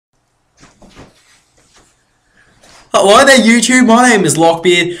Hello there YouTube, my name is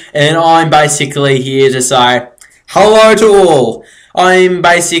Lockbeard and I'm basically here to say hello to all. I'm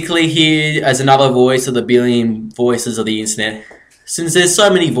basically here as another voice of the billion voices of the internet. Since there's so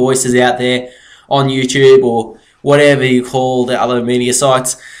many voices out there on YouTube or whatever you call the other media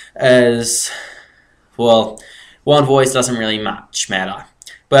sites, as well, one voice doesn't really much matter.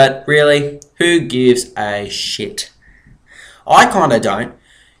 But really, who gives a shit? I kinda don't,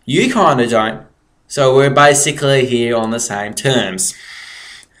 you kinda don't. So we're basically here on the same terms.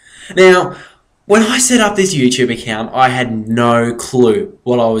 Now, when I set up this YouTube account, I had no clue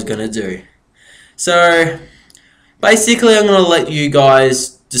what I was going to do. So, basically I'm going to let you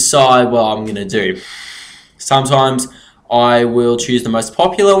guys decide what I'm going to do. Sometimes I will choose the most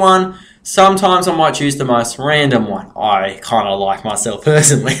popular one. Sometimes I might choose the most random one. I kind of like myself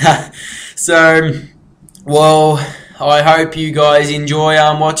personally. So, well, I hope you guys enjoy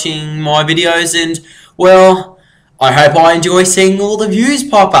watching my videos, and well, I hope I enjoy seeing all the views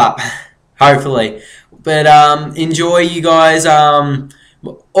pop up. Hopefully. But enjoy, you guys.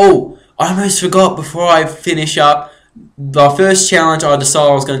 Oh, I almost forgot before I finish up. The first challenge I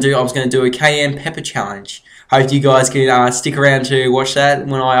decided I was going to do a cayenne pepper challenge. Hope you guys can stick around to watch that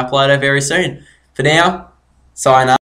when I upload it very soon. For now, sign up.